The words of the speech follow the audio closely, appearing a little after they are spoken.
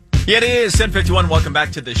It is 10:51. Welcome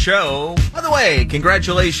back to the show. By the way,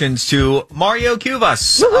 congratulations to Mario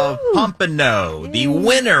Cuvas of Pompano, the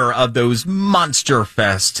winner of those Monster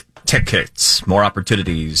Fest tickets. More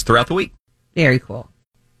opportunities throughout the week. Very cool.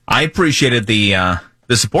 I appreciated the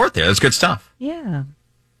support there. That's good stuff. Yeah.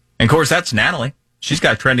 And of course, that's Natalie. She's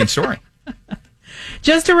got a trending story.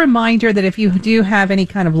 Just a reminder that if you do have any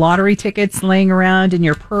kind of lottery tickets laying around in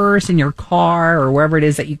your purse, in your car, or wherever it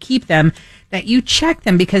is that you keep them, that you check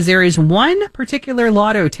them, because there is one particular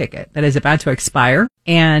lotto ticket that is about to expire,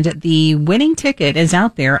 and the winning ticket is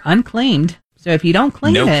out there unclaimed. So if you don't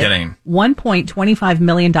claim No it, kidding. $1.25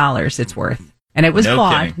 million it's worth. And it was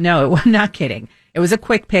bought. Kidding. No, I'm not kidding. It was a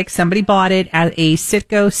quick pick. Somebody bought it at a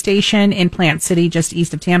Citgo station in Plant City, just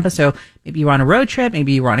east of Tampa. So maybe you were on a road trip,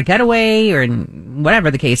 maybe you were on a getaway, or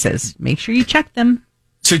whatever the case is. Make sure you check them.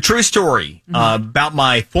 So, true story about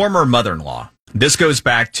my former mother-in-law. This goes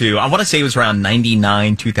back to, I want to say it was around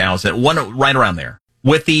 99, 2000, right around there,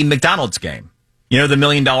 with the McDonald's game. You know, the $1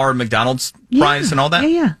 million McDonald's prize and all that?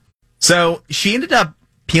 Yeah. So she ended up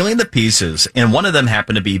peeling the pieces, and one of them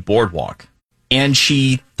happened to be Boardwalk. And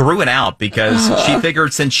she threw it out because she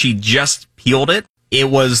figured since she just peeled it, it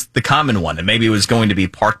was the common one. And maybe it was going to be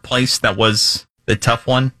Park Place that was the tough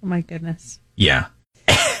one. Oh, my goodness. Yeah.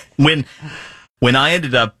 When I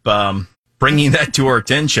ended up bringing that to her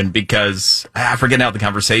attention, because I forget how the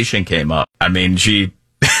conversation came up. I mean, she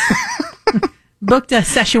booked a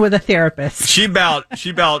session with a therapist. She about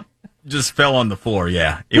just fell on the floor.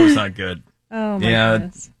 Yeah, it was not good. Oh my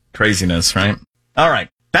goodness. Craziness, right? All right,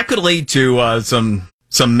 that could lead to some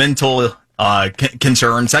mental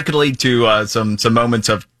concerns. That could lead to some moments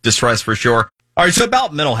of distress for sure. All right, so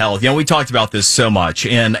about mental health, we talked about this so much,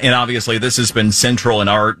 and obviously this has been central in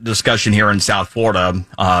our discussion here in South Florida,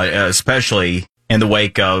 especially in the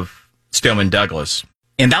wake of Stoneman Douglas.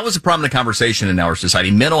 And that was a prominent conversation in our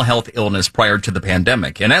society, mental health illness prior to the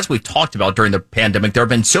pandemic. And as we talked about during the pandemic, there have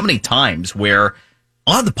been so many times where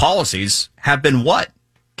a lot of the policies have been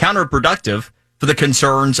counterproductive for the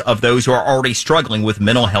concerns of those who are already struggling with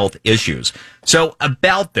mental health issues. So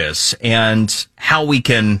about this and how we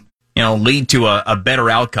can lead to a better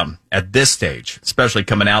outcome at this stage, especially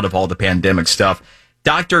coming out of all the pandemic stuff.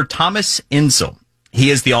 Dr. Thomas Insel, he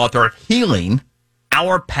is the author of Healing,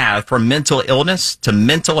 Our Path from Mental Illness to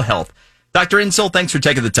Mental Health. Dr. Insel, thanks for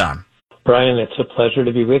taking the time. Brian, it's a pleasure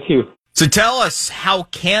to be with you. So tell us, how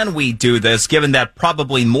can we do this, given that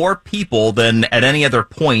probably more people than at any other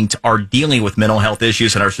point are dealing with mental health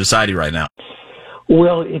issues in our society right now?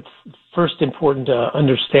 Well, it's first important to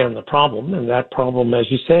understand the problem, and that problem, as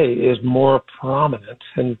you say, is more prominent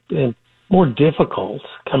and more difficult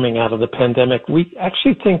coming out of the pandemic. We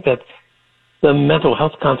actually think that the mental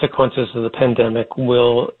health consequences of the pandemic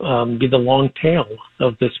will be the long tail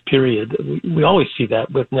of this period. We always see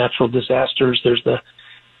that with natural disasters. There's the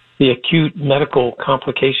acute medical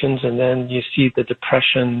complications, and then you see the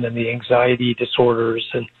depression and the anxiety disorders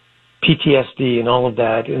and PTSD and all of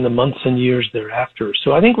that in the months and years thereafter.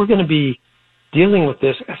 So I think we're going to be dealing with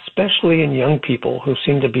this, especially in young people who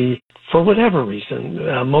seem to be, for whatever reason,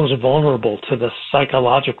 most vulnerable to the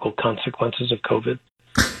psychological consequences of COVID.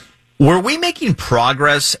 Were we making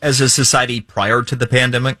progress as a society prior to the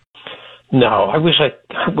pandemic? No, I wish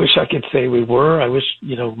I could say we were. I wish,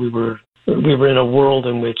 we were in a world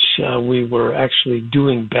in which we were actually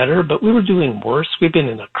doing better, but we were doing worse. We've been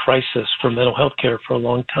in a crisis for mental health care for a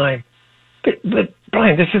long time. But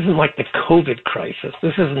Brian, this isn't like the COVID crisis.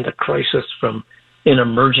 This isn't a crisis from an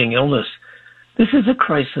emerging illness. This is a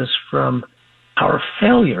crisis from our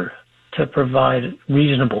failure to provide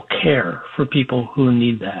reasonable care for people who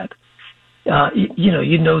need that.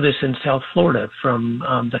 You know this in South Florida from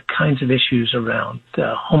the kinds of issues around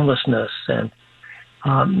homelessness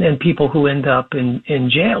and people who end up in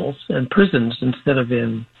jails and prisons instead of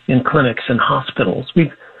in clinics and hospitals.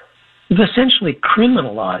 We've essentially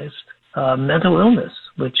criminalized mental illness,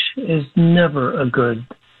 which is never a good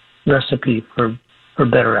recipe for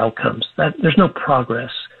better outcomes. There's no progress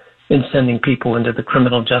in sending people into the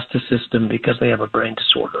criminal justice system because they have a brain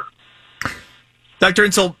disorder. Dr.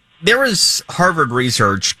 Insel, there was Harvard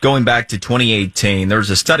research going back to 2018. There was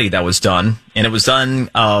a study that was done, and it was done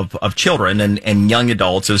of children and young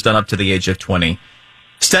adults. It was done up to the age of 20,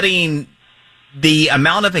 studying the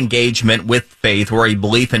amount of engagement with faith or a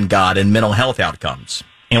belief in God and mental health outcomes.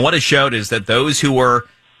 And what it showed is that those who were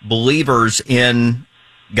believers in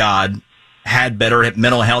God had better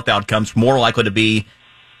mental health outcomes, more likely to be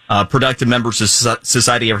productive members of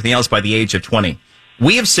society, everything else by the age of 20.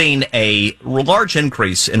 We have seen a large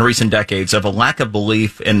increase in recent decades of a lack of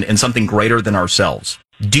belief in something greater than ourselves.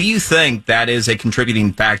 Do you think that is a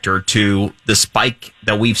contributing factor to the spike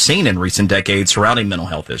that we've seen in recent decades surrounding mental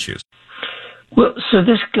health issues? Well, so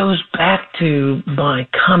this goes back to my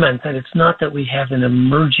comment that it's not that we have an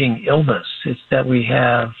emerging illness, it's that we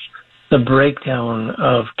have the breakdown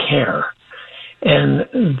of care.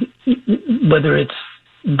 And whether it's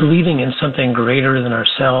believing in something greater than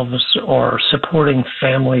ourselves or supporting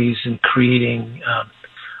families and creating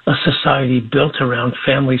a society built around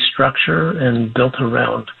family structure and built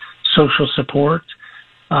around social support,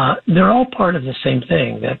 they're all part of the same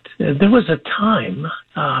thing. That there was a time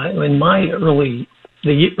in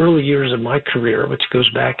the early years of my career, which goes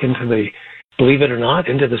back into believe it or not,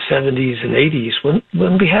 into the 70s and 80s,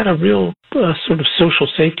 when we had a real sort of social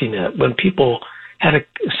safety net, when people had a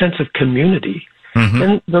sense of community. Mm-hmm.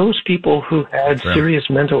 And those people who had serious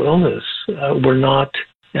mental illness were not,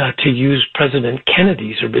 to use President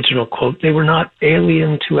Kennedy's original quote, they were not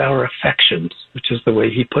alien to our affections, which is the way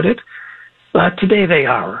he put it. Today they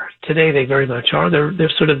are. Today they very much are.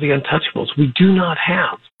 They're sort of the untouchables. We do not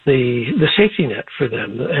have the safety net for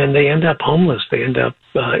them, and they end up homeless. They end up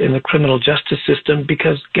in the criminal justice system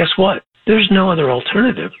because guess what? There's no other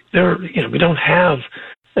alternative. We don't have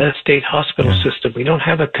a state hospital system. We don't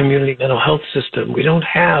have a community mental health system. We don't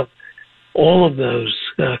have all of those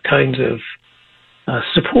kinds of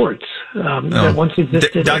supports that once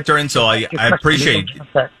existed. Dr. Insel, I appreciate,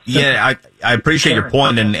 I appreciate your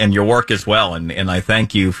point and your work as well, and I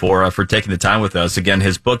thank you for taking the time with us. Again,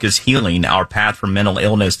 his book is Healing: Our Path from Mental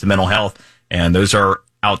Illness to Mental Health, and those are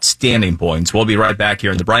outstanding points. We'll be right back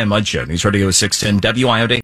here in the Brian Mudd Show. News Radio 610 WIOD.